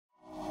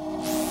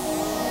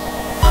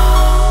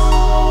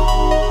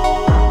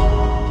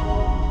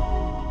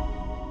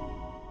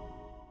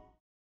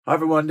Hi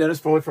everyone, Dennis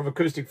Foley from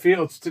Acoustic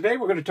Fields. Today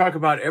we're going to talk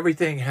about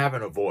everything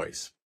having a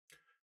voice.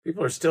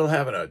 People are still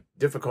having a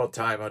difficult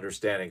time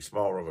understanding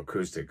small room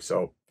acoustics.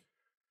 So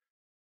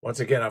once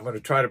again, I'm going to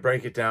try to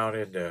break it down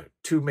into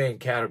two main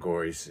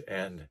categories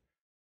and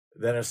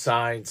then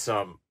assign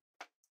some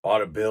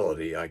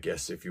audibility, I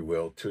guess, if you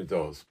will, to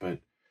those. But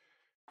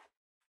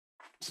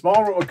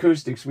small room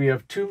acoustics, we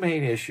have two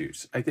main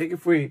issues. I think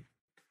if we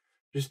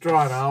just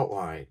draw an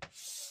outline,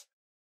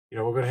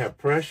 we're going to have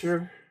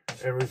pressure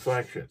and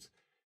reflections.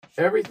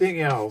 Everything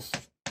else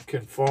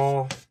can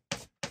fall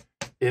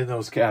in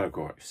those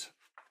categories.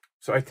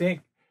 So I think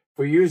if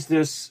we use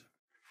this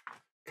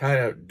kind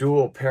of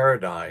dual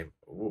paradigm,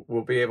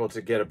 we'll be able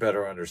to get a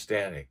better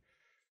understanding.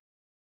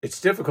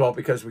 It's difficult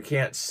because we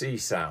can't see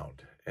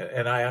sound,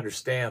 and I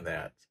understand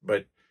that,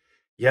 but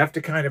you have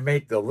to kind of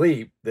make the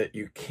leap that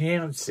you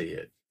can see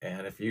it.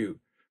 And if you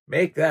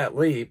make that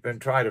leap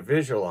and try to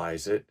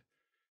visualize it,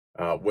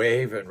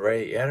 wave and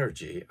ray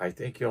energy, I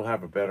think you'll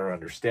have a better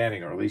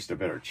understanding, or at least a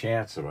better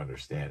chance of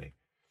understanding.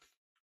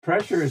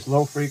 Pressure is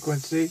low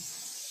frequency.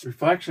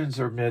 Reflections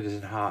are mids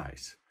and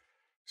highs.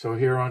 So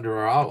here under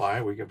our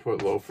outline, we can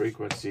put low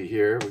frequency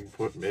here. We can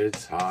put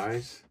mids,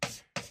 highs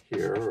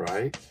here,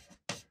 right?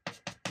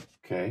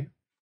 Okay.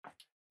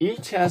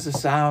 Each has a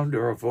sound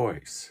or a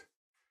voice.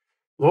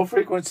 Low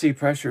frequency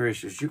pressure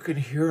issues, you can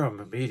hear them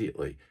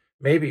immediately.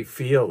 Maybe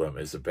feel them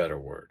is a better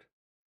word.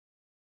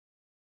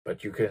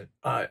 But you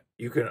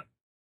can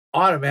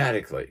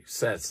automatically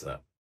sense them.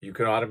 You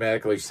can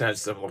automatically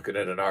sense them looking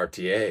at an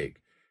RTA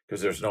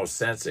because there's no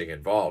sensing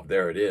involved.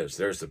 There it is.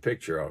 There's the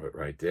picture of it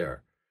right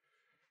there.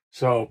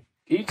 So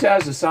each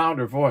has a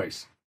sound or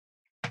voice.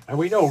 And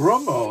we know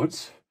room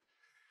modes,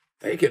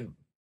 they can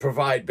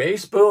provide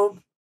bass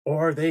boom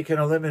or they can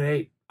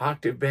eliminate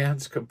octave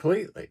bands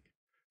completely.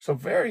 So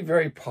very,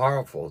 very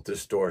powerful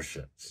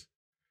distortions.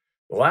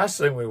 The last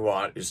thing we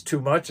want is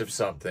too much of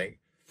something.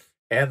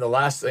 And the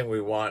last thing we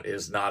want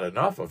is not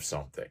enough of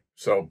something.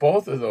 So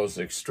both of those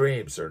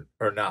extremes are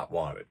not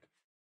wanted.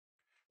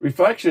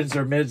 Reflections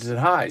are mids and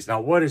highs.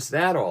 Now, what is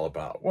that all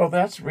about? Well,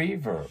 that's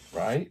reverb,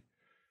 right?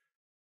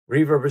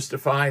 Reverb is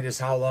defined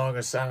as how long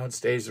a sound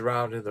stays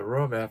around in the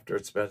room after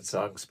it's been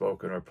sung,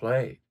 spoken, or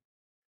played.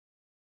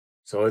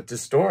 So it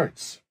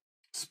distorts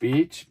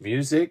speech,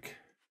 music,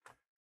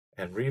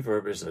 and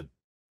reverb is a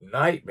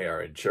nightmare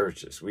in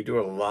churches. We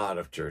do a lot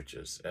of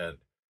churches, and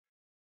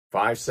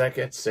 5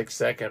 second, 6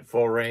 second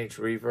full range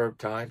reverb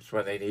times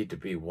when they need to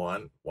be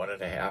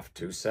 1.5,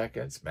 2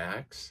 seconds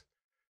max.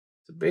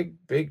 It's a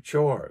big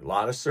chore. A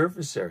lot of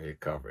surface area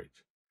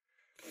coverage.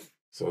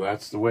 So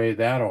that's the way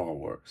that all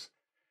works.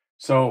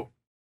 So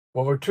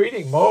when we're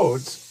treating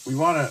modes, we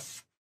want to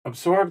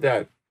absorb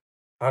that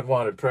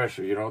unwanted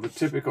pressure. The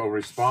typical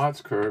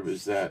response curve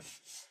is that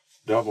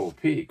double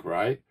peak,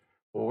 right?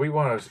 Well, we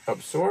want to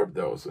absorb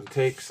those and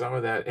take some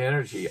of that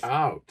energy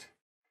out.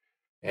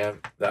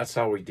 And that's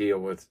how we deal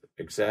with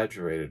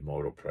exaggerated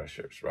modal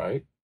pressures,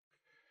 right?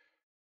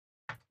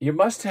 You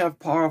must have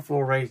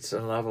powerful rates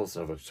and levels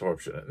of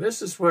absorption. And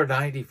this is where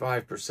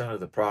 95%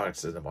 of the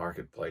products in the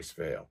marketplace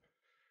fail.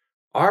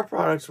 Our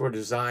products were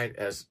designed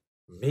as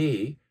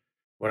me,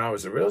 when I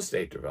was a real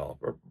estate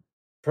developer,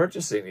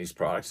 purchasing these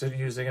products and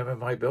using them in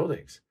my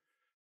buildings.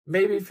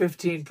 Maybe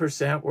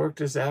 15%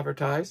 worked as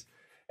advertised,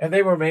 and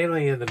they were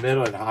mainly in the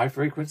middle and high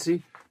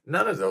frequency.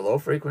 None of the low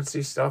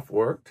frequency stuff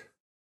worked.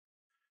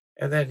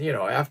 And then,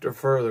 after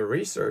further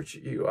research,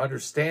 you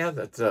understand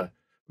that the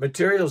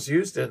materials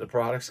used in the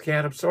products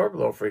can't absorb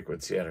low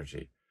frequency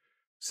energy.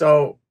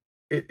 So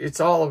it's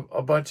all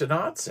a bunch of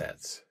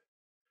nonsense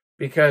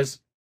because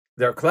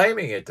they're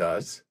claiming it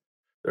does.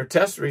 Their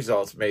test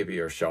results maybe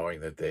are showing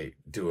that they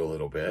do a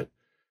little bit,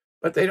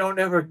 but they don't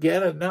ever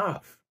get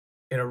enough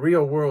in a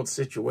real world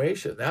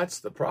situation. That's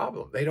the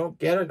problem. They don't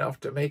get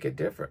enough to make a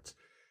difference.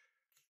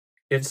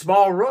 In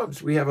small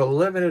rooms, we have a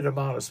limited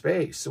amount of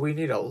space, so we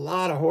need a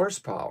lot of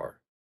horsepower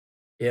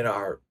in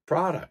our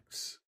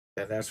products,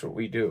 and that's what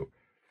we do.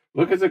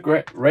 Look at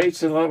the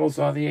rates and levels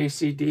on the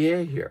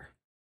ACADA here.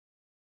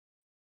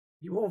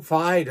 You won't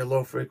find a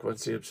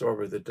low-frequency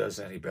absorber that does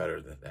any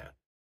better than that.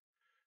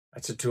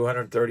 That's a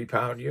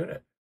 230-pound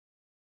unit.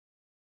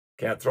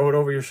 Can't throw it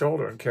over your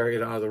shoulder and carry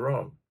it out of the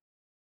room.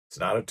 It's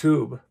not a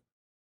tube,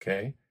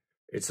 okay?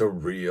 It's a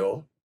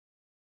real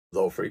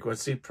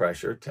low-frequency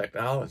pressure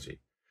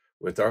technology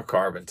with our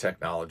carbon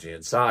technology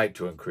inside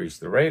to increase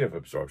the rate of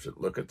absorption.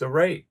 Look at the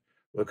rate.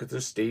 Look at the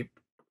steep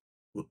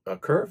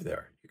curve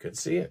there. You can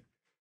see it.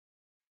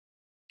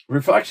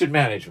 Reflection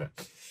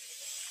management.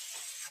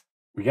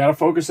 We got to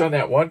focus on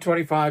that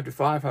 125 to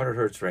 500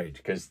 hertz range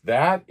because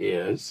that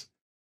is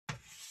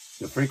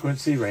the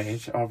frequency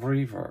range of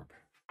reverb.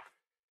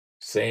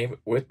 Same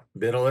with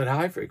middle and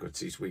high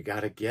frequencies. We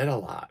got to get a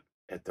lot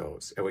at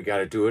those, and we got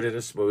to do it in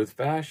a smooth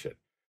fashion.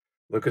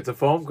 Look at the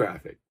foam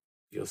graphic.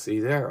 You'll see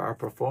there our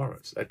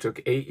performance. That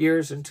took 8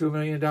 years and $2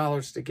 million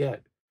to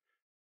get.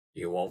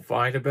 You won't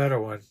find a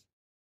better one.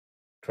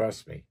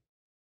 Trust me.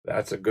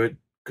 That's a good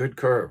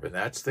curve, and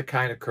that's the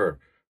kind of curve.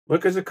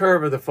 Look at the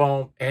curve of the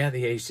foam and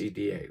the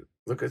ACADA.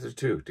 Look at the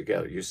two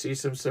together. You see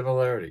some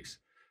similarities.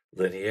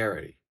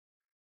 linearity.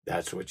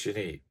 That's what you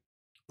need.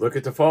 Look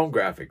at the foam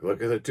graphic.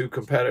 Look at the two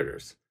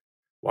competitors.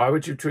 Why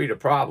would you treat a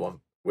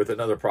problem with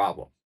another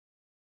problem?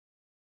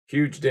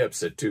 Huge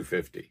dips at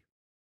 250.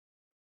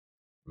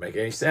 Make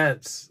any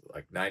sense?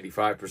 Like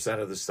 95%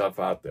 of the stuff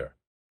out there.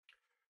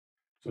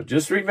 So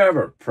just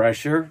remember,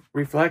 pressure,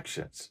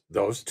 reflections,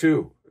 those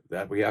two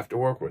that we have to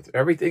work with.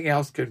 Everything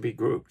else can be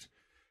grouped.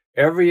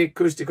 Every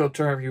acoustical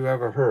term you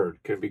ever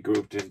heard can be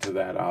grouped into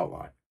that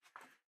outline.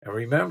 And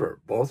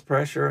remember, both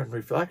pressure and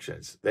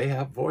reflections, they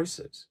have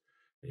voices.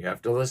 You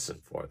have to listen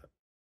for them.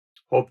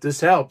 Hope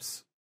this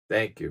helps.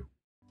 Thank you.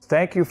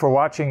 Thank you for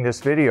watching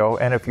this video,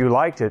 and if you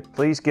liked it,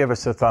 please give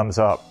us a thumbs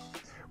up.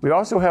 We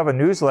also have a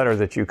newsletter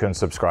that you can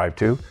subscribe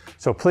to,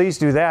 so please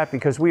do that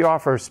because we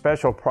offer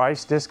special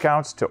price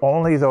discounts to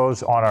only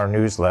those on our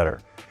newsletter.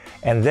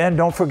 And then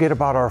don't forget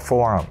about our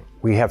forum.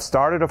 We have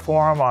started a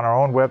forum on our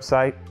own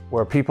website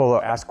where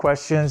people ask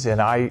questions,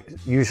 and I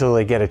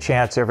usually get a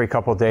chance every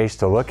couple of days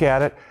to look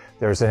at it.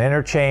 There's an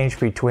interchange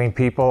between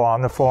people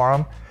on the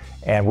forum,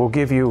 and we'll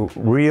give you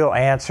real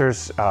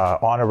answers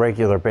on a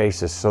regular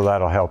basis, so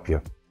that'll help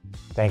you.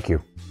 Thank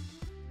you.